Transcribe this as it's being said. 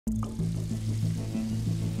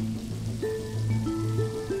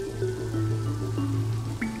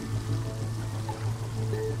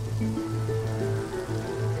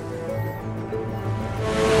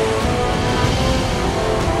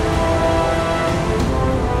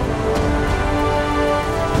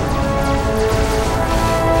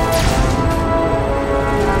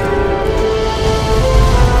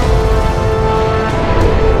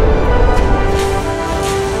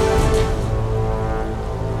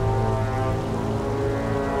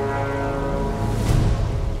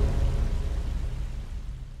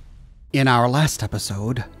In our last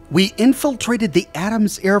episode, we infiltrated the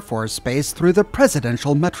Adams Air Force Base through the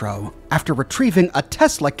Presidential Metro. After retrieving a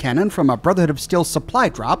Tesla cannon from a Brotherhood of Steel supply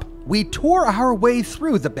drop, we tore our way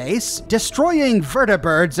through the base, destroying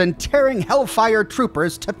vertibirds and tearing Hellfire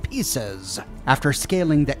troopers to pieces. After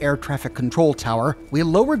scaling the air traffic control tower, we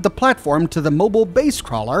lowered the platform to the mobile base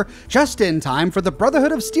crawler just in time for the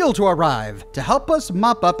Brotherhood of Steel to arrive to help us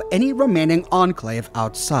mop up any remaining enclave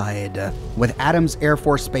outside. With Adams Air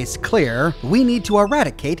Force Base clear, we need to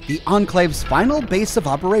eradicate the enclave's final base of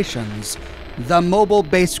operations, the mobile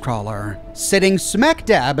base crawler, sitting smack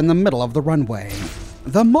dab in the middle of the runway.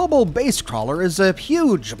 The mobile base crawler is a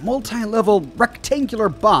huge, multi-level rectangular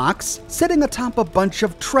box sitting atop a bunch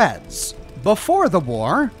of treads. Before the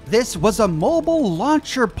war, this was a mobile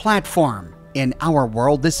launcher platform. In our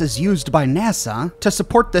world, this is used by NASA to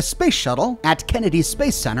support the space shuttle at Kennedy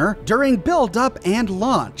Space Center during build-up and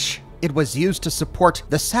launch. It was used to support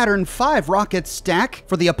the Saturn V rocket stack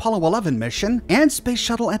for the Apollo 11 mission and Space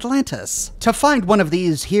Shuttle Atlantis. To find one of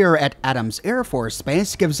these here at Adams Air Force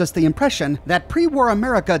Base gives us the impression that pre-war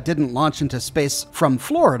America didn't launch into space from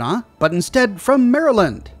Florida, but instead from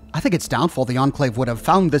Maryland. I think it's doubtful the Enclave would have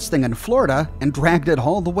found this thing in Florida and dragged it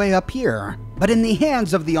all the way up here. But in the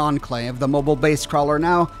hands of the Enclave, the mobile base crawler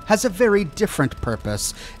now has a very different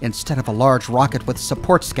purpose. Instead of a large rocket with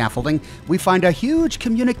support scaffolding, we find a huge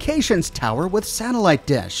communications tower with satellite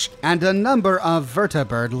dish and a number of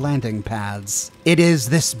vertibird landing pads. It is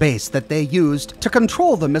this base that they used to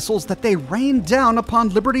control the missiles that they rained down upon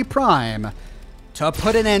Liberty Prime. To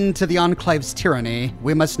put an end to the Enclave's tyranny,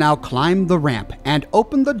 we must now climb the ramp and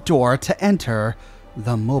open the door to enter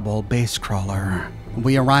the mobile base crawler.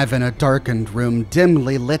 We arrive in a darkened room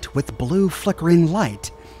dimly lit with blue flickering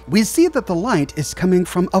light. We see that the light is coming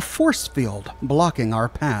from a force field blocking our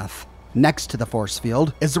path. Next to the force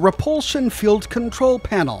field is a repulsion field control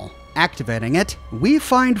panel. Activating it, we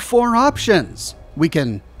find 4 options. We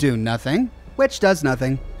can do nothing, which does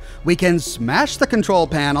nothing. We can smash the control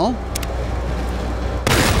panel.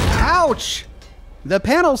 Ouch! The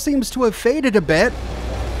panel seems to have faded a bit.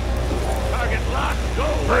 Target locked. Go.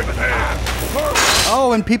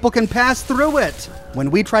 Oh, and people can pass through it. When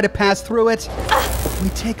we try to pass through it, we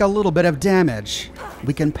take a little bit of damage.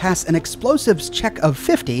 We can pass an explosives check of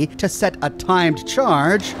 50 to set a timed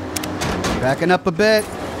charge. Backing up a bit.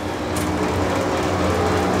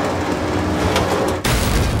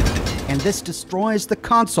 And this destroys the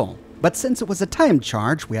console. But since it was a timed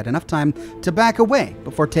charge, we had enough time to back away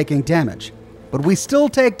before taking damage. But we still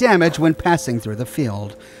take damage when passing through the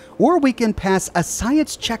field. Or we can pass a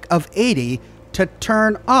science check of 80 to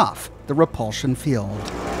turn off the repulsion field.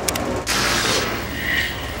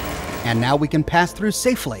 And now we can pass through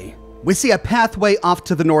safely. We see a pathway off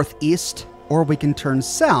to the northeast, or we can turn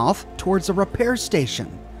south towards a repair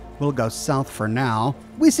station. We'll go south for now.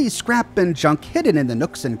 We see scrap and junk hidden in the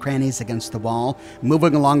nooks and crannies against the wall.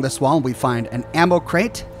 Moving along this wall, we find an ammo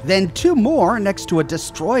crate, then 2 more next to a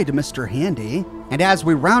destroyed Mr. Handy. And as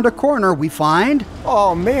we round a corner, we find...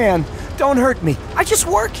 Oh man, don't hurt me. I just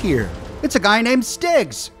work here. It's a guy named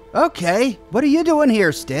Stiggs. Okay, what are you doing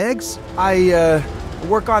here, Stiggs? I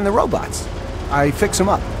work on the robots. I fix them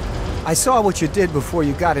up. I saw what you did before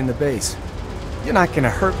you got in the base. You're not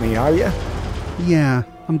gonna hurt me, are you? Yeah,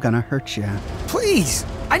 I'm gonna hurt you. Please!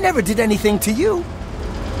 I never did anything to you.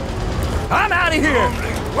 I'm out of here!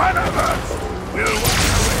 Only one of us will walk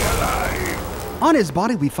away alive. On his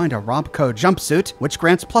body, we find a Robco jumpsuit, which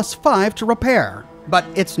grants +5 to repair. But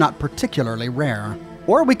it's not particularly rare.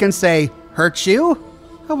 Or we can say, hurt you?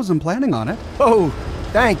 I wasn't planning on it. Oh,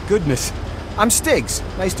 thank goodness. I'm Stiggs.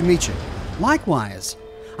 Nice to meet you. Likewise.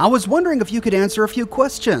 I was wondering if you could answer a few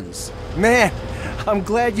questions. Man, I'm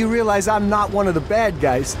glad you realize I'm not one of the bad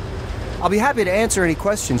guys. I'll be happy to answer any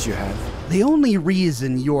questions you have. The only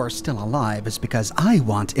reason you're still alive is because I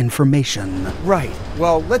want information. Right.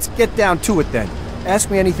 Well, let's get down to it then. Ask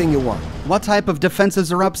me anything you want. What type of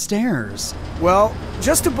defenses are upstairs? Well,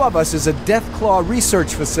 just above us is a Deathclaw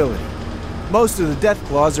research facility. Most of the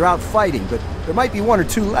Deathclaws are out fighting, but there might be 1 or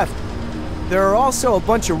 2 left. There are also a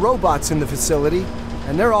bunch of robots in the facility,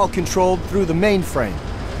 and they're all controlled through the mainframe.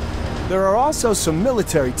 There are also some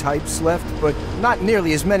military types left, but not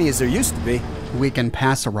nearly as many as there used to be. We can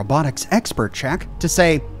pass a robotics expert check to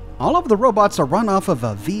say, all of the robots are run off of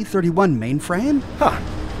a V-31 mainframe? Huh.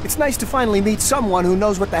 It's nice to finally meet someone who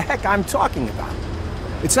knows what the heck I'm talking about.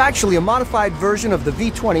 It's actually a modified version of the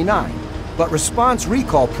V-29, but response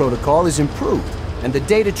recall protocol is improved, and the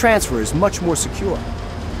data transfer is much more secure.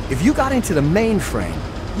 If you got into the mainframe,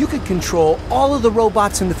 you could control all of the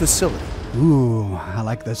robots in the facility, Ooh, I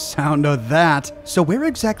like the sound of that. So where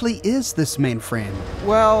exactly is this mainframe?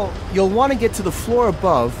 Well, you'll want to get to the floor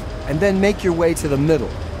above and then make your way to the middle.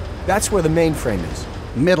 That's where the mainframe is.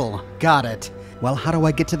 Middle, got it. Well, how do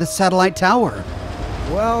I get to the satellite tower?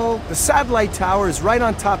 Well, the satellite tower is right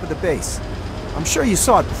on top of the base. I'm sure you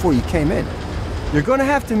saw it before you came in. You're going to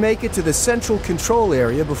have to make it to the central control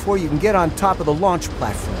area before you can get on top of the launch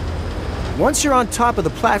platform. Once you're on top of the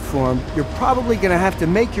platform, you're probably going to have to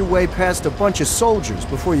make your way past a bunch of soldiers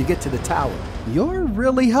before you get to the tower. You're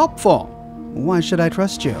really helpful. Why should I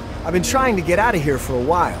trust you? I've been trying to get out of here for a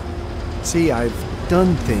while. See, I've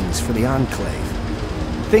done things for the Enclave.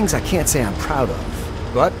 Things I can't say I'm proud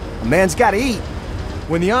of. But a man's got to eat.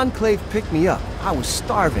 When the Enclave picked me up, I was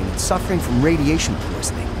starving and suffering from radiation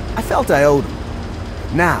poisoning. I felt I owed them.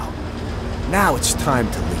 Now it's time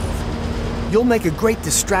to leave. You'll make a great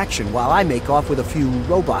distraction while I make off with a few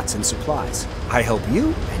robots and supplies. I help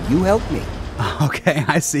you, and you help me. Okay,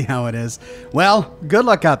 I see how it is. Well, good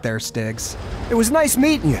luck out there, Stiggs. It was nice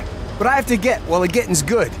meeting you, but I have to get while the getting's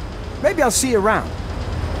good. Maybe I'll see you around.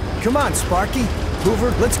 Come on, Sparky.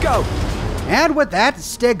 Hoover, let's go. And with that,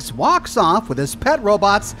 Stiggs walks off with his pet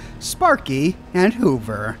robots, Sparky and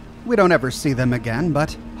Hoover. We don't ever see them again,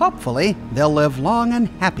 but hopefully they'll live long and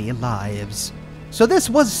happy lives. So this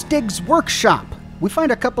was Stiggs' workshop. We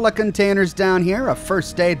find a couple of containers down here, a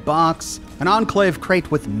first aid box, an Enclave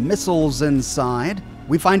crate with missiles inside.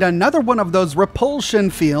 We find another one of those repulsion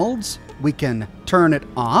fields. We can turn it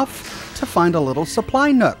off to find a little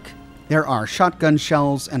supply nook. There are shotgun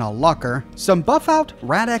shells in a locker, some buff-out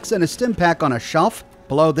Rad-X and a stim pack on a shelf.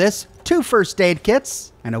 Below this, 2 first aid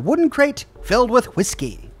kits, and a wooden crate filled with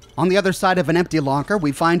whiskey. On the other side of an empty locker,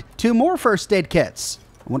 we find 2 more first aid kits.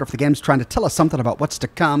 I wonder if the game's trying to tell us something about what's to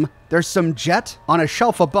come. There's some jet on a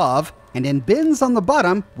shelf above, and in bins on the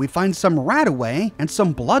bottom, we find some Radaway and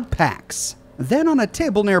some blood packs. Then on a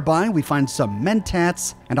table nearby, we find some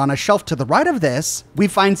Mentats, and on a shelf to the right of this, we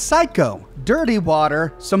find Psycho, Dirty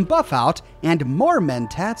Water, some Buff-Out, and more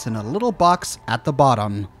Mentats in a little box at the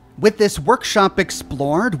bottom. With this workshop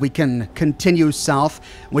explored, we can continue south.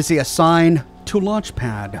 We see a sign to launch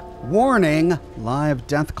pad. Warning, live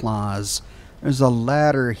death claws. There's a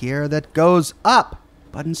ladder here that goes up.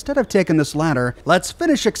 But instead of taking this ladder, let's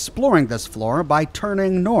finish exploring this floor by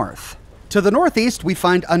turning north. To the northeast, we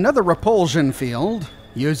find another repulsion field.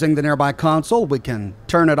 Using the nearby console, we can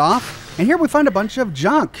turn it off. And here we find a bunch of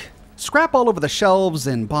junk. Scrap all over the shelves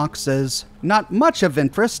and boxes. Not much of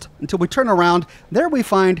interest until we turn around. There we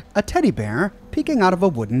find a teddy bear peeking out of a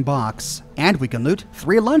wooden box. And we can loot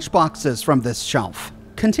 3 lunch boxes from this shelf.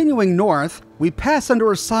 Continuing north, we pass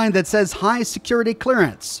under a sign that says high security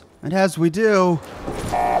clearance. And as we do...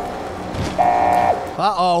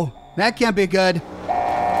 Uh-oh, that can't be good.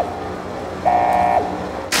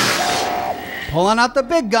 Pulling out the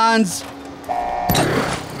big guns.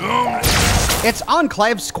 It's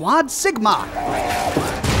Enclave Squad Sigma.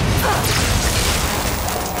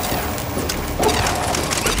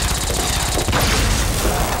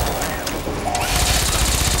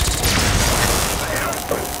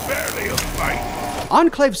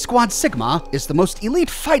 Enclave Squad Sigma is the most elite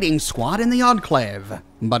fighting squad in the Enclave.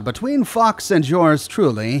 But between Fox and yours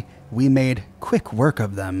truly, we made quick work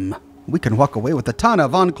of them. We can walk away with a ton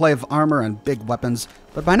of Enclave armor and big weapons,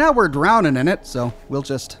 but by now we're drowning in it, so we'll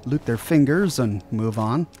just loot their fingers and move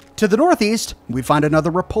on. To the northeast, we find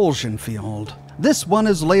another repulsion field. This one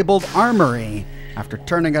is labeled Armory. After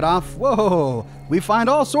turning it off, whoa, we find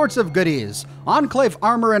all sorts of goodies. Enclave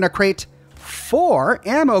armor in a crate, 4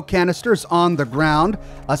 ammo canisters on the ground,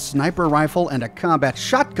 a sniper rifle and a combat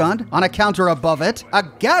shotgun on a counter above it, a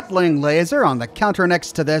Gatling laser on the counter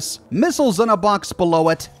next to this, missiles in a box below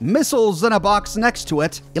it, missiles in a box next to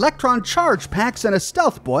it, electron charge packs and a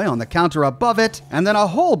stealth boy on the counter above it, and then a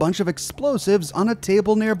whole bunch of explosives on a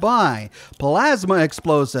table nearby. Plasma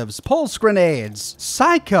explosives, pulse grenades,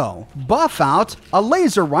 Psycho, Buff-Out, a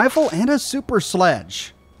laser rifle, and a super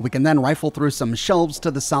sledge. We can then rifle through some shelves to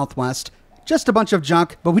the southwest. Just a bunch of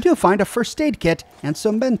junk, but we do find a first aid kit and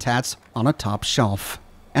some Mentats on a top shelf.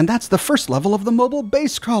 And that's the first level of the mobile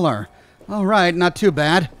base crawler. All right, not too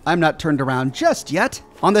bad. I'm not turned around just yet.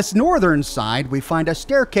 On this northern side, we find a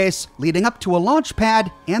staircase leading up to a launch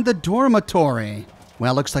pad and the dormitory.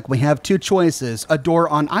 Well, looks like we have 2 choices, a door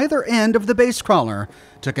on either end of the base crawler.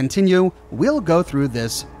 To continue, we'll go through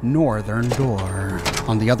this northern door.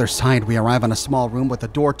 On the other side, we arrive on a small room with a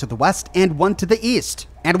door to the west and one to the east.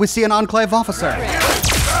 And we see an Enclave officer. Let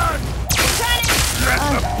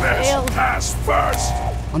the best pass first.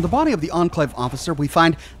 On the body of the Enclave officer, we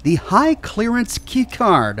find the high clearance key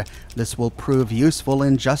card. This will prove useful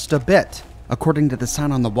in just a bit. According to the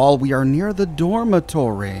sign on the wall, we are near the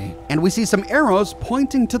dormitory. And we see some arrows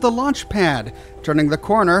pointing to the launch pad. Turning the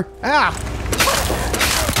corner. Ah!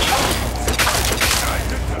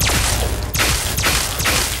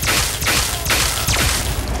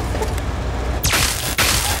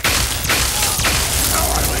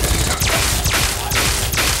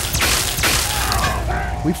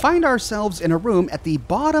 We find ourselves in a room at the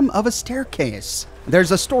bottom of a staircase.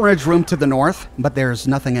 There's a storage room to the north, but there's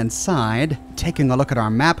nothing inside. Taking a look at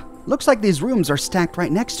our map, looks like these rooms are stacked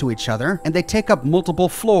right next to each other, and they take up multiple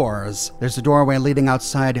floors. There's a doorway leading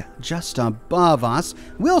outside just above us.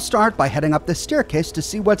 We'll start by heading up the staircase to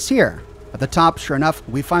see what's here. At the top, sure enough,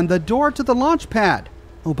 we find the door to the launch pad.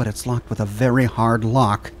 Oh, but it's locked with a very hard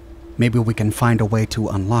lock. Maybe we can find a way to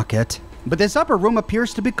unlock it. But this upper room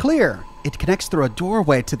appears to be clear. It connects through a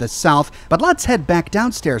doorway to the south, but let's head back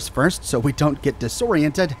downstairs first so we don't get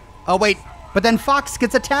disoriented. Oh wait, but then Fox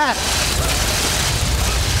gets attacked!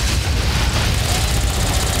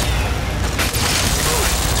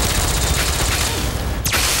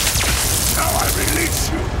 Now I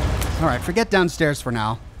release you. Alright, forget downstairs for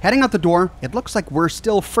now. Heading out the door, it looks like we're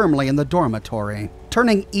still firmly in the dormitory.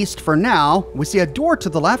 Turning east for now, we see a door to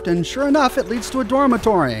the left, and sure enough, it leads to a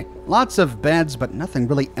dormitory. Lots of beds, but nothing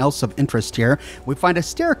really else of interest here. We find a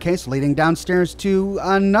staircase leading downstairs to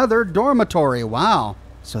another dormitory. Wow.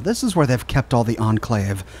 So this is where they've kept all the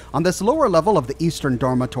Enclave. On this lower level of the eastern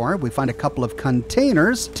dormitory, we find a couple of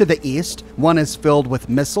containers to the east. One is filled with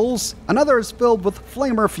missiles, another is filled with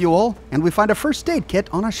flamer fuel, and we find a first aid kit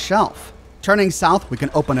on a shelf. Turning south, we can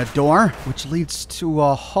open a door, which leads to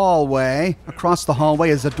a hallway. Across the hallway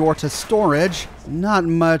is a door to storage. Not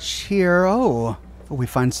much here. Oh, we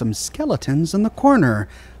find some skeletons in the corner.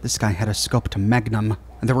 This guy had a scoped magnum.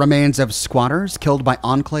 The remains of squatters killed by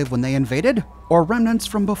Enclave when they invaded, or remnants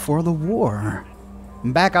from before the war.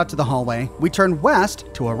 Back out to the hallway, we turn west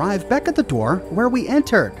to arrive back at the door where we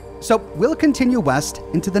entered. So we'll continue west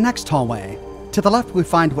into the next hallway. To the left, we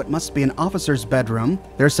find what must be an officer's bedroom.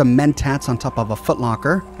 There's some mentats on top of a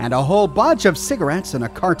footlocker, and a whole bunch of cigarettes in a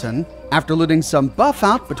carton. After looting some buff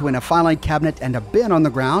out between a filing cabinet and a bin on the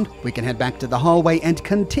ground, we can head back to the hallway and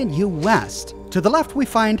continue west. To the left, we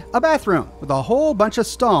find a bathroom with a whole bunch of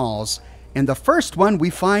stalls. In the first one, we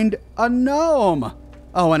find a gnome.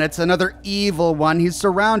 Oh, and it's another evil one. He's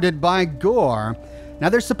surrounded by gore. Now,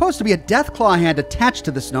 there's supposed to be a Deathclaw hand attached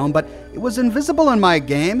to this gnome, but it was invisible in my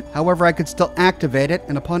game. However, I could still activate it,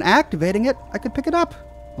 and upon activating it, I could pick it up.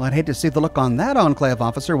 Well, I'd hate to see the look on that Enclave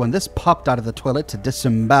officer when this popped out of the toilet to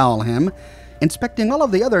disembowel him. Inspecting all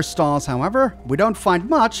of the other stalls, however, we don't find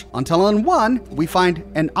much until in one, we find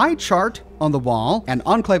an eye chart on the wall, an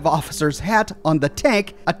Enclave officer's hat on the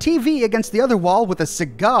tank, a TV against the other wall with a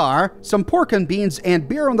cigar, some pork and beans and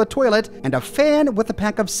beer on the toilet, and a fan with a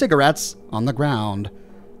pack of cigarettes on the ground.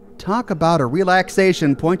 Talk about a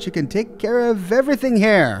relaxation point. You can take care of everything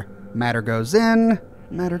here. Matter goes in,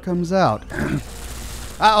 matter comes out.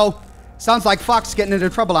 Uh-oh. Sounds like Fox getting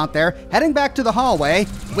into trouble out there. Heading back to the hallway,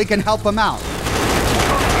 we can help him out.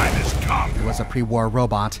 It was a pre-war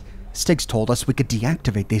robot. Stiggs told us we could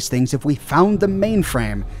deactivate these things if we found the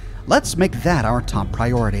mainframe. Let's make that our top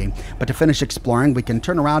priority. But to finish exploring, we can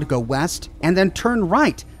turn around, go west, and then turn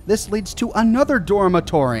right. This leads to another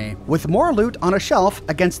dormitory, with more loot on a shelf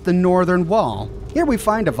against the northern wall. Here we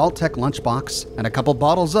find a Vault-Tec lunchbox and a couple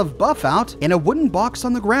bottles of buff out in a wooden box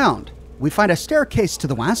on the ground. We find a staircase to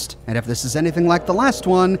the west, and if this is anything like the last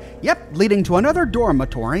one, yep, leading to another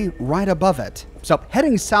dormitory right above it. So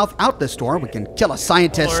heading south out this door, we can kill a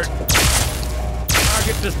scientist.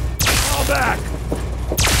 Target just fall back.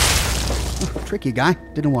 Tricky guy,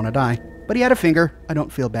 didn't want to die, but he had a finger. I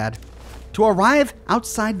don't feel bad. To arrive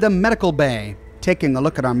outside the medical bay, taking a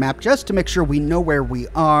look at our map just to make sure we know where we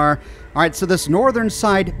are. All right, so this northern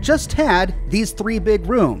side just had these three big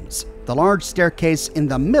rooms. The large staircase in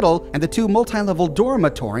the middle, and the two multi-level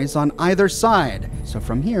dormitories on either side. So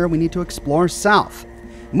from here, we need to explore south.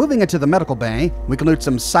 Moving into the medical bay, we can loot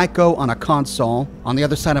some psycho on a console. On the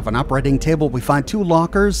other side of an operating table, we find two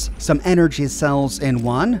lockers, some energy cells in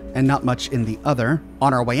one, and not much in the other.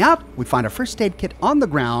 On our way out, we find a first aid kit on the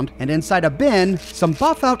ground, and inside a bin, some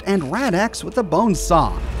buff out and rad axe with a bone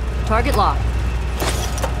saw. Target locked.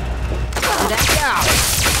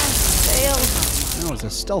 That was a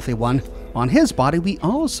stealthy one. On his body, we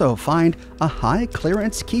also find a high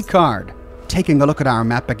clearance key card. Taking a look at our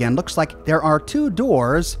map again, looks like there are two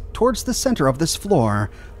doors towards the center of this floor.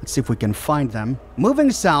 Let's see if we can find them.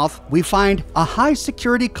 Moving south, we find a high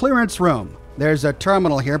security clearance room. There's a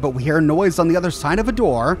terminal here, but we hear noise on the other side of a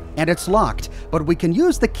door, and it's locked. But we can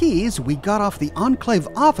use the keys we got off the Enclave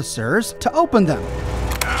officers to open them.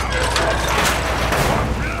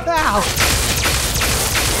 Ow!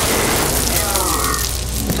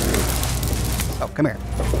 Oh, come here.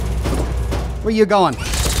 Where you going? There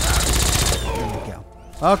you go.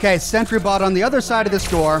 Okay, sentry bot on the other side of this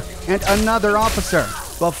door, and another officer.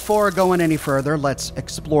 Before going any further, let's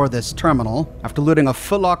explore this terminal. After looting a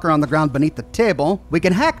footlocker on the ground beneath the table, we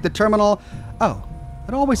can hack the terminal. Oh,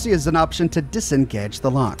 and all we see is an option to disengage the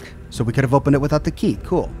lock. So we could have opened it without the key.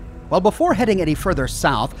 Cool. Well, before heading any further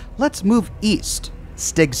south, let's move east.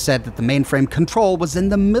 Stig said that the mainframe control was in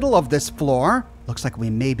the middle of this floor. Looks like we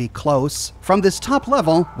may be close. From this top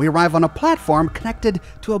level, we arrive on a platform connected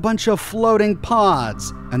to a bunch of floating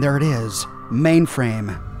pods. And there it is,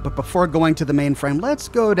 mainframe. But before going to the mainframe, let's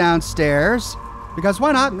go downstairs. Because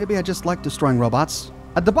why not? Maybe I just like destroying robots.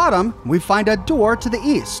 At the bottom, we find a door to the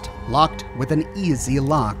east, locked with an easy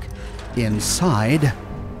lock. Inside,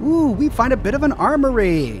 we find a bit of an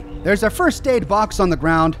armory. There's a first aid box on the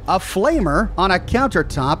ground, a flamer on a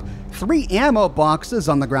countertop, 3 ammo boxes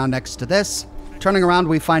on the ground next to this. Turning around,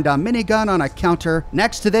 we find a minigun on a counter.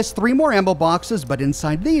 Next to this, 3 more ammo boxes, but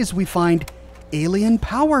inside these, we find alien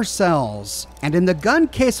power cells. And in the gun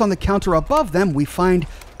case on the counter above them, we find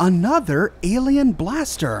another alien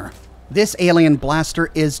blaster. This alien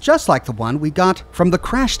blaster is just like the one we got from the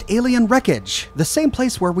crashed alien wreckage, the same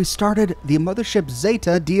place where we started the Mothership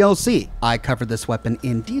Zeta DLC. I covered this weapon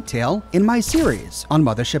in detail in my series on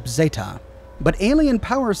Mothership Zeta. But alien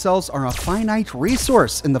power cells are a finite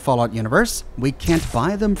resource in the Fallout universe. We can't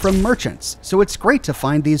buy them from merchants, so it's great to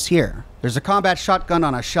find these here. There's a combat shotgun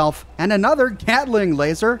on a shelf and another Gatling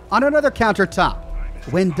laser on another countertop.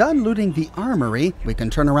 When done looting the armory, we can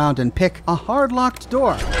turn around and pick a hard-locked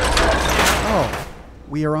door. Oh,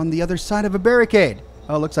 we are on the other side of a barricade.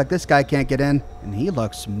 Oh, looks like this guy can't get in, and he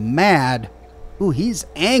looks mad. Ooh, he's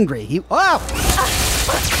angry. Oh!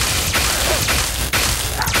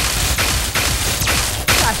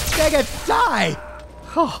 God dang it, die!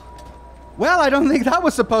 Oh. Well, I don't think that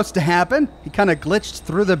was supposed to happen. He kind of glitched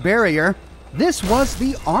through the barrier. This was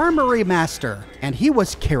the Armory Master, and he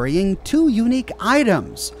was carrying 2 unique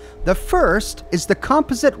items. The first is the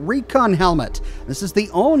composite recon helmet. This is the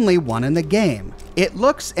only one in the game. It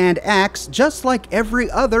looks and acts just like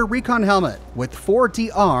every other recon helmet, with 4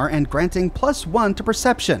 DR and granting +1 to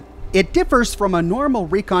perception. It differs from a normal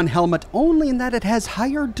recon helmet only in that it has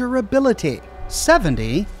higher durability,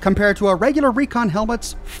 70, compared to a regular recon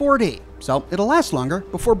helmet's 40. So it'll last longer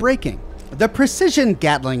before breaking. The precision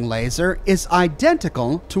Gatling laser is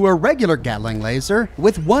identical to a regular Gatling laser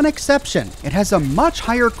with one exception. It has a much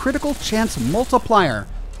higher critical chance multiplier,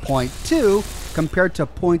 0.2 compared to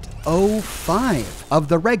 0.05 of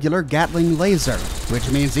the regular Gatling laser, which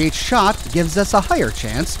means each shot gives us a higher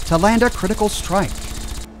chance to land a critical strike.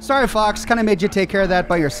 Sorry, Fox, kind of made you take care of that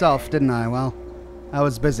by yourself, didn't I? Well, I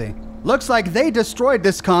was busy. Looks like they destroyed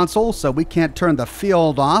this console, so we can't turn the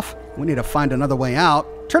field off. We need to find another way out.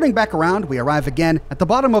 Turning back around, we arrive again at the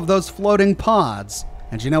bottom of those floating pods.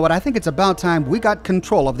 And you know what? I think it's about time we got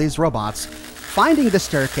control of these robots. Finding the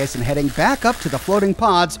staircase and heading back up to the floating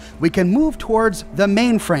pods, we can move towards the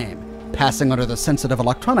mainframe. Passing under the sensitive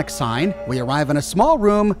electronics sign, we arrive in a small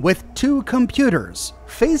room with 2 computers.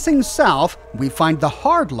 Facing south, we find the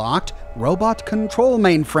hard-locked robot control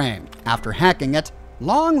mainframe. After hacking it,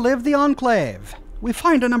 long live the Enclave. We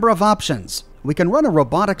find a number of options. We can run a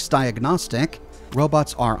robotics diagnostic.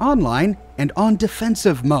 Robots are online and on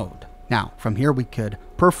defensive mode. Now, from here we could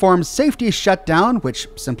perform safety shutdown, which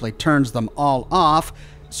simply turns them all off,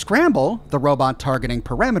 scramble the robot targeting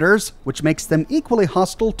parameters, which makes them equally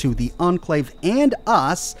hostile to the Enclave and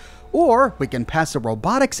us, or we can pass a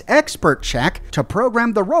robotics expert check to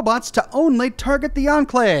program the robots to only target the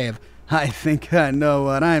Enclave. I think I know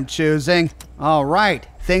what I'm choosing. All right,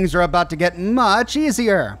 things are about to get much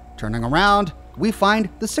easier. Turning around, we find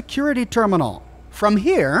the security terminal. From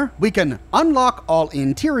here, we can unlock all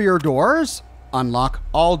interior doors, unlock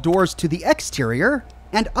all doors to the exterior,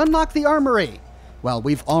 and unlock the armory. Well,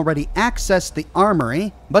 we've already accessed the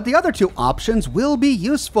armory, but the other 2 options will be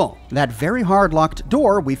useful. That very hard-locked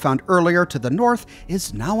door we found earlier to the north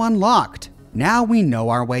is now unlocked. Now we know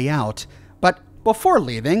our way out. But before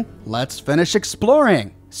leaving, let's finish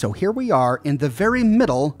exploring. So here we are in the very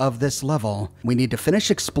middle of this level. We need to finish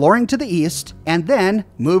exploring to the east and then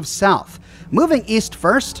move south. Moving east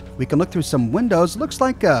first, we can look through some windows. Looks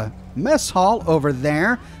like a mess hall over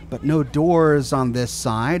there, but no doors on this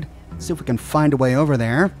side. Let's see if we can find a way over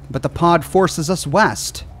there. But the pod forces us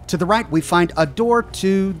west. To the right, we find a door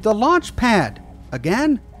to the launch pad.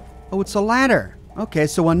 Again? Oh, it's a ladder. Okay,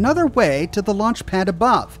 so another way to the launch pad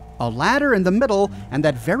above. A ladder in the middle, and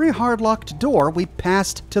that very hard-locked door we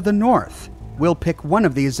passed to the north. We'll pick one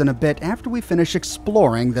of these in a bit after we finish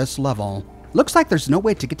exploring this level. Looks like there's no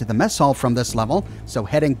way to get to the mess hall from this level, so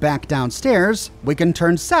heading back downstairs, we can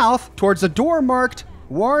turn south towards a door marked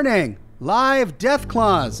Warning! Live Death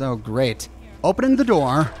Claws! Oh, great. Opening the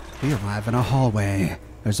door, we arrive in a hallway.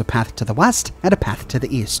 There's a path to the west and a path to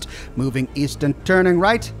the east. Moving east and turning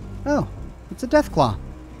right. Oh, it's a Deathclaw.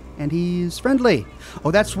 And he's friendly.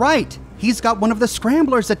 Oh, that's right. He's got one of the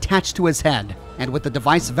scramblers attached to his head. And with the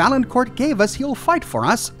device Valancourt gave us, he'll fight for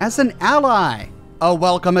us as an ally. A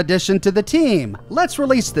welcome addition to the team. Let's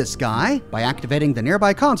release this guy by activating the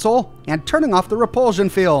nearby console and turning off the repulsion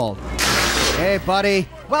field. Hey, buddy.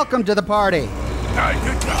 Welcome to the party.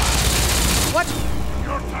 Good job. What?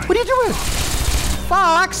 Your time. What are you doing?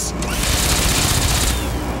 Fox!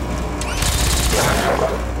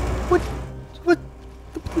 What?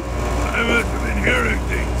 I must have been hearing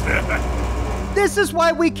things. This is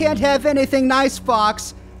why we can't have anything nice,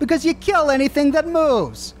 Fox. Because you kill anything that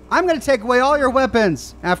moves. I'm gonna take away all your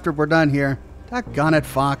weapons after we're done here. Doggone it,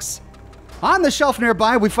 Fox. On the shelf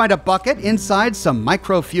nearby, we find a bucket inside some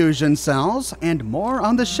microfusion cells and more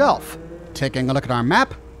on the shelf. Taking a look at our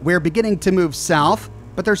map, we're beginning to move south,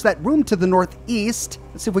 but there's that room to the northeast.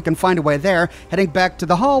 Let's see if we can find a way there. Heading back to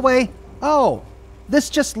the hallway. Oh, this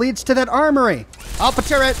just leads to that armory. Up a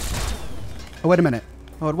turret. Oh, wait a minute.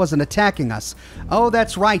 Oh, it wasn't attacking us. Oh,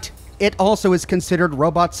 that's right. It also is considered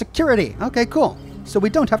robot security. Okay, cool. So we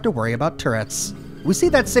don't have to worry about turrets. We see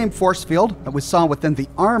that same force field that we saw within the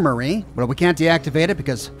armory, but we can't deactivate it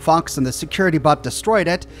because Fox and the security bot destroyed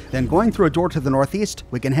it. Then going through a door to the northeast,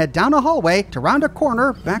 we can head down a hallway to round a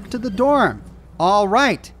corner back to the dorm. All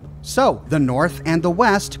right. So the north and the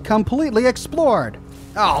west completely explored.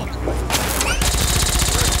 Oh.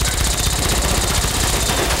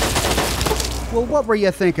 Well, what were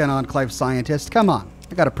you thinking, Enclave Scientist? Come on.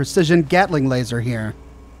 I got a precision Gatling laser here.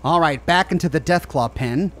 All right, back into the Deathclaw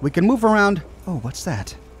pen. We can move around. Oh, what's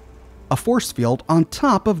that? A force field on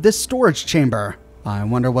top of this storage chamber. I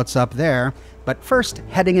wonder what's up there. But first,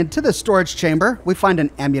 heading into the storage chamber, we find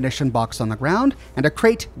an ammunition box on the ground and a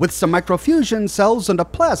crate with some microfusion cells and a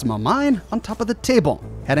plasma mine on top of the table.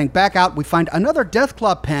 Heading back out, we find another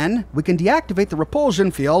Deathclaw pen. We can deactivate the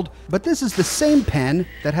repulsion field, but this is the same pen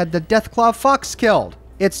that had the Deathclaw Fox killed.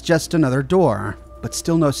 It's just another door, but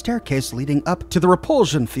still no staircase leading up to the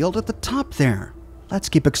repulsion field at the top there. Let's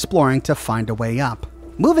keep exploring to find a way up.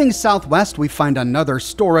 Moving southwest, we find another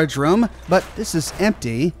storage room, but this is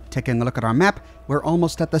empty. Taking a look at our map, we're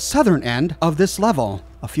almost at the southern end of this level.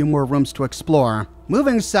 A few more rooms to explore.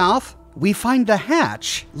 Moving south, we find the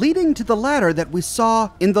hatch leading to the ladder that we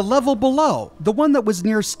saw in the level below, the one that was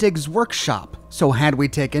near Stig's workshop. So had we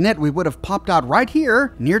taken it, we would have popped out right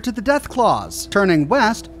here, near to the Deathclaws. Turning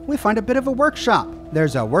west, we find a bit of a workshop.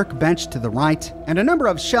 There's a workbench to the right, and a number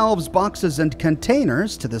of shelves, boxes, and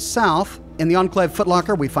containers to the south. In the Enclave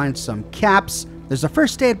footlocker, we find some caps. There's a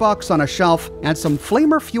first aid box on a shelf, and some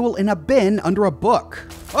flamer fuel in a bin under a book.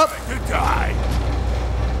 Oh, you die.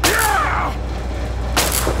 Yeah!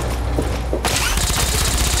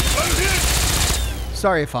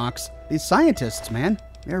 Sorry, Fox. These scientists, man,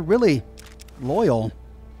 they're really loyal.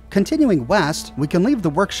 Continuing west, we can leave the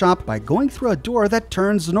workshop by going through a door that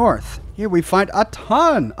turns north. Here we find a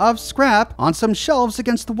ton of scrap on some shelves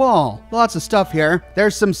against the wall. Lots of stuff here.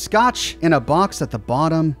 There's some scotch in a box at the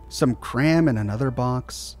bottom, some cram in another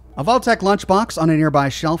box, a Vault-Tec lunchbox on a nearby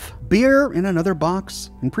shelf, beer in another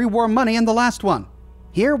box, and pre-war money in the last one.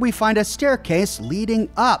 Here we find a staircase leading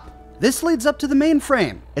up. This leads up to the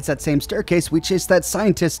mainframe. It's that same staircase we chased that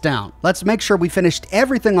scientist down. Let's make sure we finished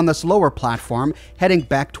everything on this lower platform. Heading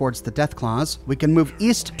back towards the Deathclaws, we can move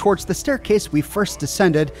east towards the staircase we first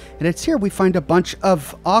descended, and it's here we find a bunch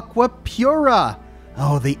of Aqua Pura.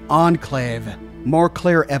 Oh, the Enclave. More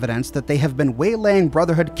clear evidence that they have been waylaying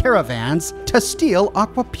Brotherhood caravans to steal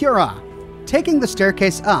Aqua Pura. Taking the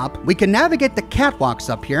staircase up, we can navigate the catwalks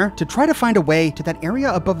up here to try to find a way to that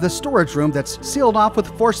area above the storage room that's sealed off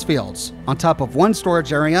with force fields. On top of one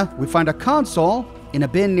storage area, we find a console. In a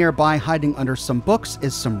bin nearby, hiding under some books,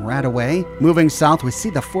 is some Radaway. Moving south, we see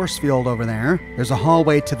the force field over there. There's a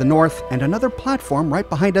hallway to the north and another platform right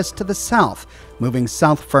behind us to the south. Moving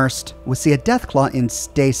south first, we see a Deathclaw in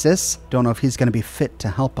stasis. Don't know if he's going to be fit to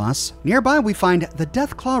help us. Nearby, we find the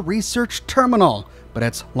Deathclaw Research Terminal, but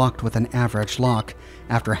it's locked with an average lock.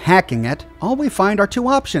 After hacking it, all we find are two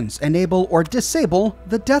options: enable or disable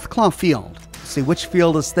the Deathclaw field. See, which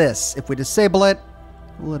field is this? If we disable it,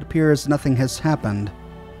 well, it appears nothing has happened.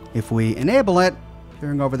 If we enable it,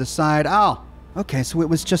 peering over the side, oh, okay, so it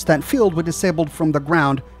was just that field we disabled from the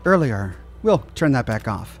ground earlier. We'll turn that back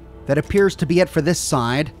off. That appears to be it for this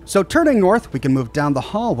side. So turning north, we can move down the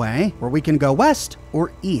hallway, where we can go west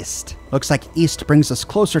or east. Looks like east brings us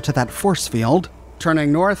closer to that force field.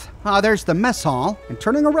 Turning north, there's the mess hall, and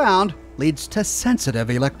turning around leads to sensitive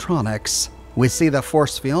electronics. We see the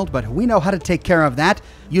force field, but we know how to take care of that.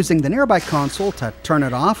 Using the nearby console to turn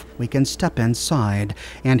it off, we can step inside.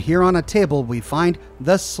 And here on a table, we find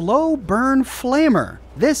the slow burn flamer.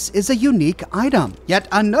 This is a unique item. Yet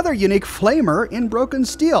another unique flamer in broken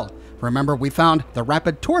steel. Remember, we found the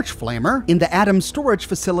rapid torch flamer in the Atom storage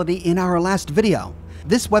facility in our last video.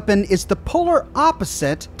 This weapon is the polar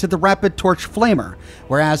opposite to the rapid torch flamer,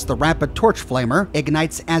 whereas the rapid torch flamer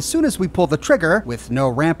ignites as soon as we pull the trigger with no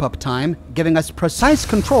ramp-up time, giving us precise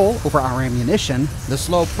control over our ammunition. The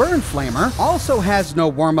slow burn flamer also has no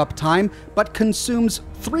warm-up time, but consumes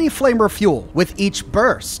 3 flamer fuel with each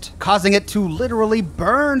burst, causing it to literally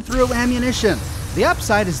burn through ammunition. The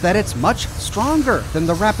upside is that it's much stronger than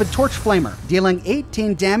the rapid torch flamer, dealing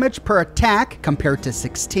 18 damage per attack compared to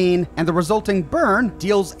 16, and the resulting burn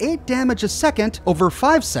deals 8 damage a second over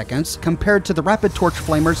 5 seconds compared to the rapid torch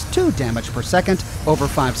flamer's 2 damage per second over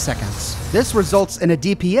 5 seconds. This results in a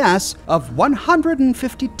DPS of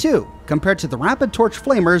 152 compared to the rapid torch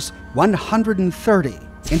flamer's 130.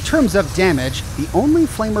 In terms of damage, the only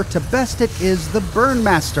flamer to best it is the Burn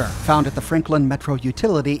Master, found at the Franklin Metro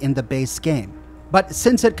utility in the base game. But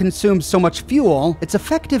since it consumes so much fuel, its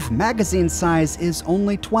effective magazine size is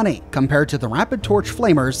only 20, compared to the Rapid Torch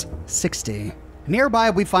Flamer's 60. Nearby,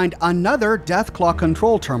 we find another Deathclaw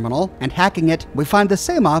control terminal, and hacking it, we find the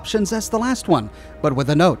same options as the last one, but with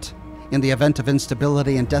a note. In the event of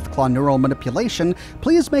instability in Deathclaw neural manipulation,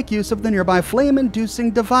 please make use of the nearby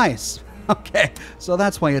flame-inducing device. Okay, so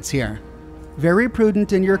that's why it's here. Very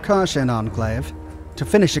prudent in your caution, Enclave. To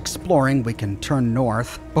finish exploring, we can turn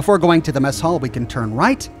north. Before going to the mess hall, we can turn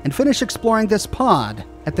right and finish exploring this pod.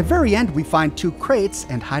 At the very end, we find 2 crates,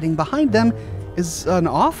 and hiding behind them is an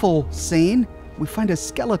awful scene. We find a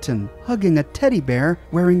skeleton hugging a teddy bear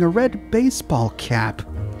wearing a red baseball cap.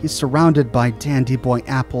 He's surrounded by Dandy Boy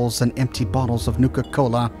apples and empty bottles of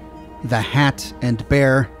Nuka-Cola. The hat and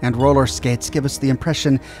bear and roller skates give us the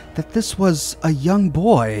impression that this was a young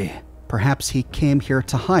boy. Perhaps he came here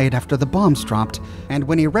to hide after the bombs dropped, and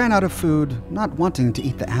when he ran out of food, not wanting to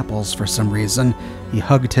eat the apples for some reason, he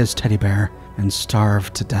hugged his teddy bear and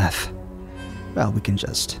starved to death. Well, we can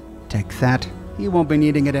just take that. He won't be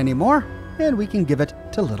needing it anymore, and we can give it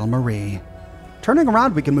to little Marie. Turning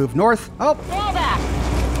around, we can move north. Oh! Fall back!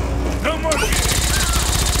 No more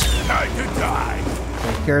time to die.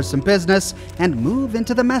 Take care of some business and move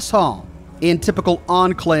into the mess hall. In typical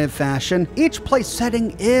Enclave fashion, each place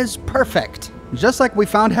setting is perfect, just like we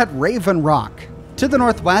found at Raven Rock. To the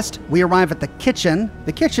northwest, we arrive at the kitchen.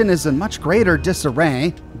 The kitchen is in much greater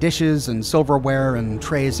disarray. Dishes and silverware and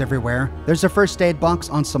trays everywhere. There's a first aid box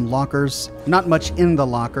on some lockers. Not much in the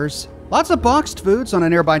lockers. Lots of boxed foods on a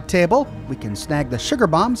nearby table. We can snag the sugar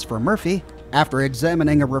bombs for Murphy. After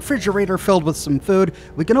examining a refrigerator filled with some food,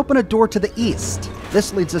 we can open a door to the east.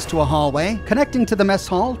 This leads us to a hallway, connecting to the mess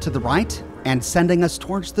hall to the right, and sending us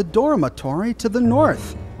towards the dormitory to the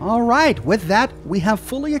north. All right, with that, we have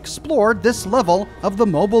fully explored this level of the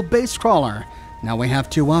mobile base crawler. Now we have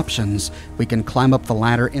 2 options. We can climb up the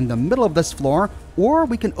ladder in the middle of this floor, or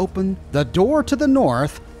we can open the door to the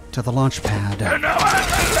north to the launch pad.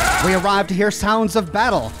 We arrived to hear sounds of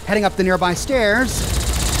battle, heading up the nearby stairs.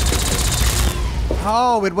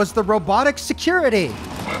 Oh, it was the robotic security.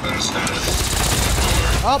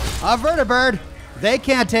 Oh, a vertibird. They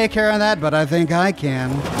can't take care of that, but I think I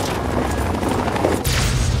can.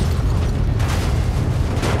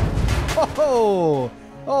 Oh,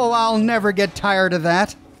 I'll never get tired of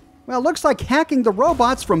that. Well, looks like hacking the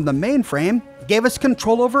robots from the mainframe gave us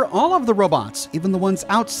control over all of the robots, even the ones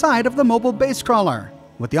outside of the mobile base crawler.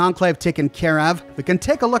 With the Enclave taken care of, we can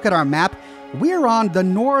take a look at our map. We're on the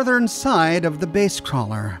northern side of the base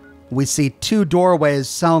crawler. We see 2 doorways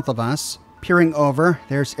south of us. Peering over,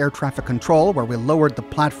 there's air traffic control where we lowered the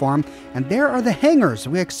platform, and there are the hangars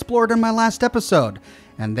we explored in my last episode.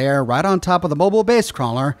 And there, right on top of the mobile base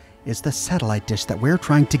crawler, is the satellite dish that we're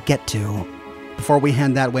trying to get to. Before we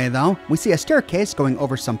head that way, though, we see a staircase going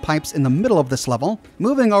over some pipes in the middle of this level.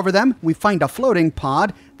 Moving over them, we find a floating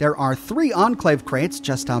pod. There are 3 Enclave crates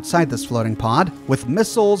just outside this floating pod, with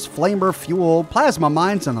missiles, flamer fuel, plasma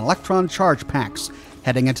mines, and electron charge packs.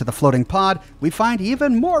 Heading into the floating pod, we find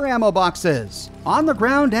even more ammo boxes. On the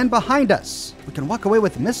ground and behind us, we can walk away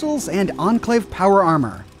with missiles and Enclave power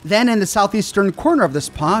armor. Then in the southeastern corner of this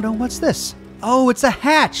pod, oh, what's this? Oh, it's a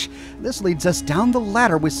hatch. This leads us down the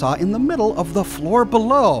ladder we saw in the middle of the floor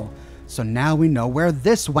below. So now we know where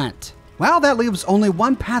this went. Well, that leaves only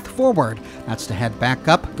one path forward. That's to head back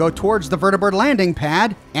up, go towards the vertibird landing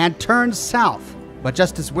pad, and turn south. But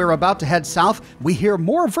just as we're about to head south, we hear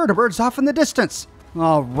more vertibirds off in the distance.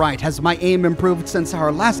 All right, has my aim improved since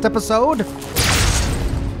our last episode?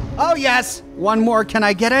 Oh yes! One more, can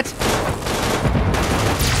I get it?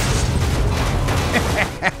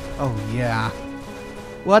 Oh yeah.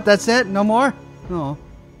 What, that's it? No more? Oh.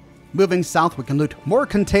 Moving south, we can loot more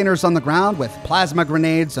containers on the ground with plasma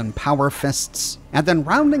grenades and power fists. And then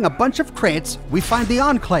rounding a bunch of crates, we find the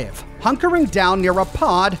Enclave, hunkering down near a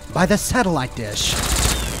pod by the satellite dish.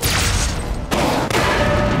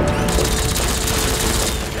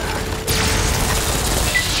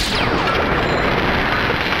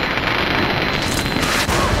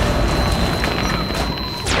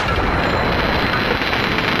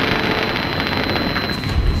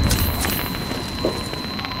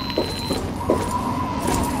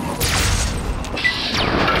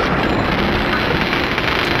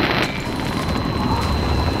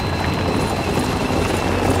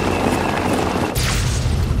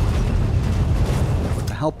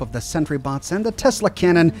 Help of the sentry bots and the Tesla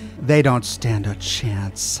cannon, they don't stand a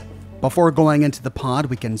chance. Before going into the pod,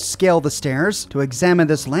 we can scale the stairs to examine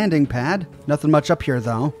this landing pad. Nothing much up here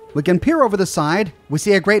though. We can peer over the side. We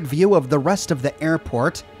see a great view of the rest of the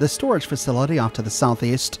airport, the storage facility off to the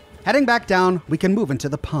southeast. Heading back down, we can move into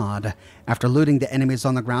the pod. After looting the enemies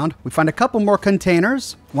on the ground, we find a couple more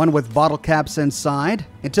containers, one with bottle caps inside.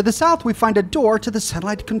 And to the south, we find a door to the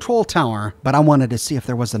satellite control tower. But I wanted to see if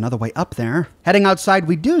there was another way up there. Heading outside,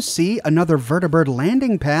 we do see another vertibird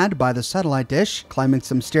landing pad by the satellite dish. Climbing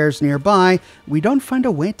some stairs nearby, we don't find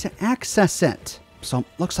a way to access it. So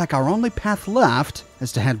looks like our only path left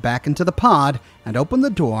is to head back into the pod and open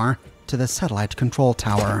the door to the satellite control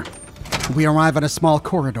tower. We arrive at a small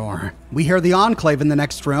corridor. We hear the Enclave in the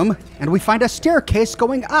next room, and we find a staircase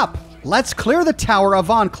going up. Let's clear the tower of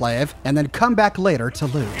Enclave, and then come back later to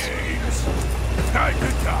loot. Time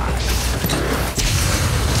to die.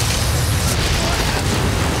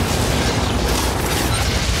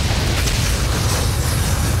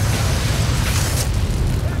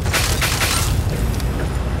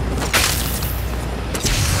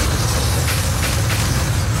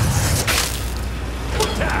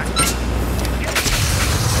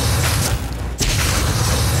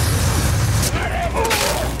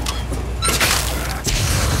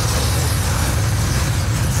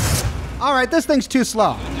 All right, this thing's too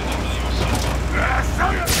slow.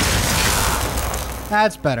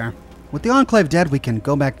 That's better. With the Enclave dead, we can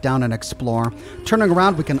go back down and explore. Turning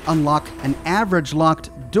around, we can unlock an average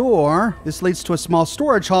locked door. This leads to a small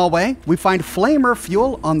storage hallway. We find flamer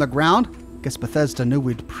fuel on the ground. Guess Bethesda knew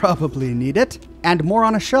we'd probably need it. And more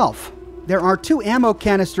on a shelf. There are 2 ammo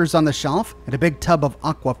canisters on the shelf and a big tub of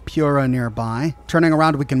aqua pura nearby. Turning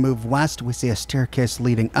around, we can move west. We see a staircase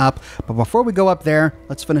leading up, but before we go up there,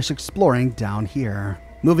 let's finish exploring down here.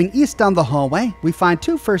 Moving east down the hallway, we find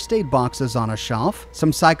 2 first aid boxes on a shelf,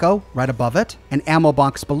 some psycho right above it, an ammo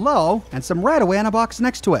box below, and some right-away in a box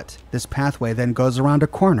next to it. This pathway then goes around a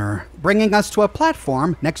corner, bringing us to a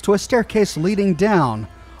platform next to a staircase leading down.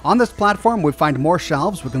 On this platform, we find more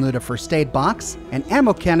shelves. We can loot a first aid box, an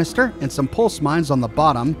ammo canister, and some pulse mines on the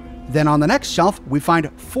bottom. Then on the next shelf, we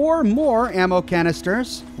find 4 more ammo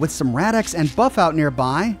canisters with some Rad-X and buff out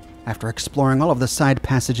nearby. After exploring all of the side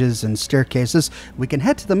passages and staircases, we can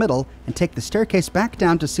head to the middle and take the staircase back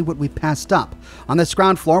down to see what we passed up. On this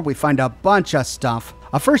ground floor, we find a bunch of stuff.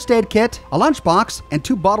 A first aid kit, a lunchbox, and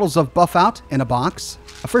 2 bottles of buff out in a box.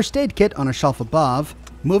 A first aid kit on a shelf above.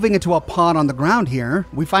 Moving into a pod on the ground here,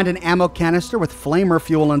 we find an ammo canister with flamer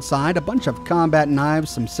fuel inside, a bunch of combat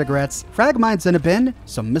knives, some cigarettes, frag mines in a bin,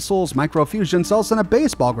 some missiles, microfusion cells, and a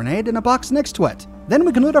baseball grenade in a box next to it. Then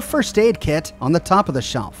we can loot a first aid kit on the top of the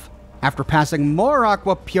shelf. After passing more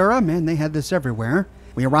aqua pura, man, they had this everywhere,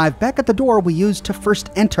 we arrive back at the door we used to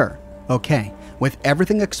first enter. Okay, with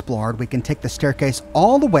everything explored, we can take the staircase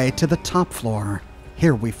all the way to the top floor.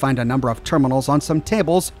 Here we find a number of terminals on some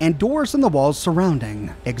tables and doors in the walls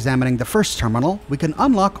surrounding. Examining the first terminal, we can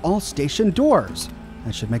unlock all station doors.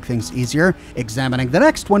 That should make things easier. Examining the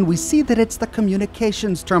next one, we see that it's the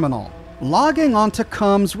communications terminal. Logging onto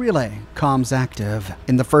comms relay, comms active.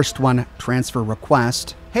 In the first one, transfer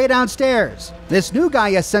request. Hey downstairs, this new guy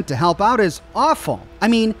you sent to help out is awful. I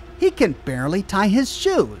mean, he can barely tie his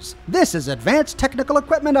shoes. This is advanced technical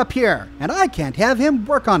equipment up here, and I can't have him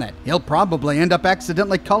work on it. He'll probably end up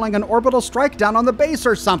accidentally calling an orbital strike down on the base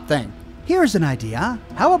or something. Here's an idea.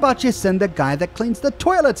 How about you send the guy that cleans the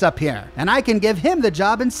toilets up here, and I can give him the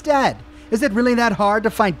job instead? Is it really that hard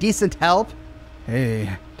to find decent help?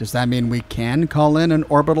 Hey, Does that mean we can call in an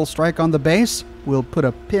orbital strike on the base? We'll put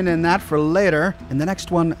a pin in that for later. And the next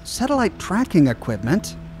one, satellite tracking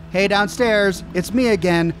equipment. Hey, downstairs, it's me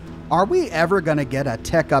again. Are we ever gonna get a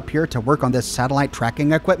tech up here to work on this satellite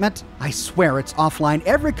tracking equipment? I swear it's offline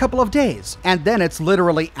every couple of days, and then it's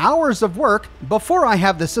literally hours of work before I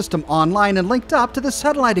have the system online and linked up to the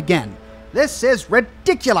satellite again. This is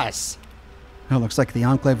ridiculous! It looks like the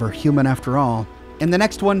Enclave are human after all. In the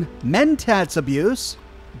next one, Mentats abuse.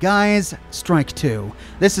 Guys, strike two.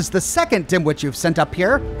 This is the second dimwit you've sent up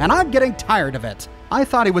here, and I'm getting tired of it. I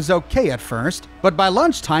thought he was okay at first, but by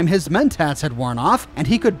lunchtime his mentats had worn off, and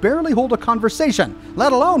he could barely hold a conversation,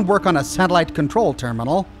 let alone work on a satellite control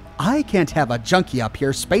terminal. I can't have a junkie up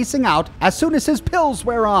here spacing out as soon as his pills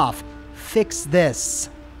wear off. Fix this.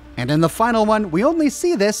 And in the final one, we only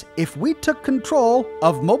see this if we took control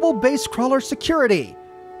of mobile base crawler security.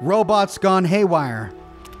 Robots gone haywire.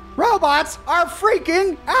 Robots are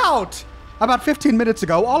freaking out! About 15 minutes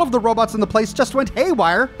ago, all of the robots in the place just went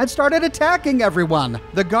haywire and started attacking everyone.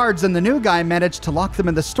 The guards and the new guy managed to lock them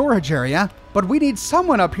in the storage area, but we need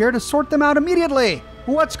someone up here to sort them out immediately.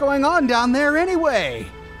 What's going on down there anyway?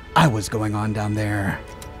 I was going on down there.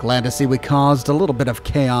 Glad to see we caused a little bit of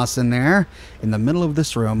chaos in there. In the middle of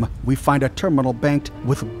this room, we find a terminal banked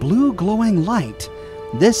with blue glowing light.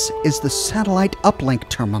 This is the satellite uplink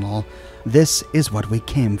terminal. This is what we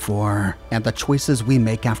came for. And the choices we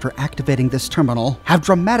make after activating this terminal have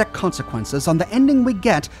dramatic consequences on the ending we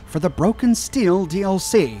get for the Broken Steel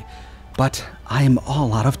DLC. But I'm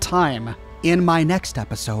all out of time. In my next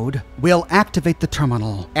episode, we'll activate the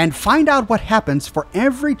terminal and find out what happens for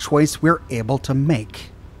every choice we're able to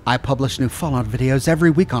make. I publish new Fallout videos every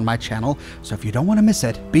week on my channel, so if you don't want to miss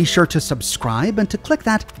it, be sure to subscribe and to click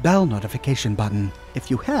that bell notification button. If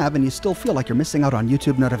you have and you still feel like you're missing out on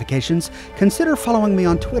YouTube notifications, consider following me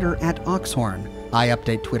on Twitter at Oxhorn. I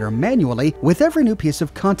update Twitter manually with every new piece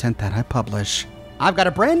of content that I publish. I've got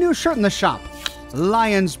a brand new shirt in the shop.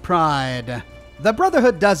 Lion's Pride. The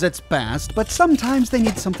Brotherhood does its best, but sometimes they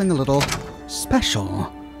need something a little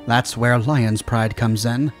special. That's where Lion's Pride comes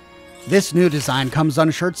in. This new design comes on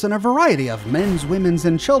shirts in a variety of men's, women's,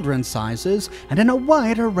 and children's sizes, and in a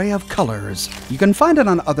wide array of colors. You can find it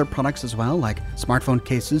on other products as well, like smartphone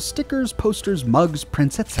cases, stickers, posters, mugs,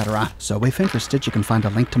 prints, etc. So if interested, you can find a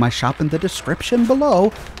link to my shop in the description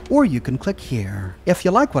below, or you can click here. If you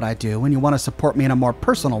like what I do and you want to support me in a more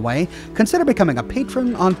personal way, consider becoming a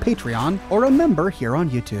patron on Patreon or a member here on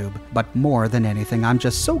YouTube. But more than anything, I'm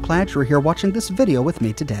just so glad you're here watching this video with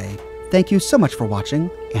me today. Thank you so much for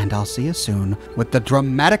watching, and I'll see you soon with the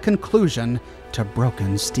dramatic conclusion to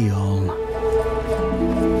Broken Steel.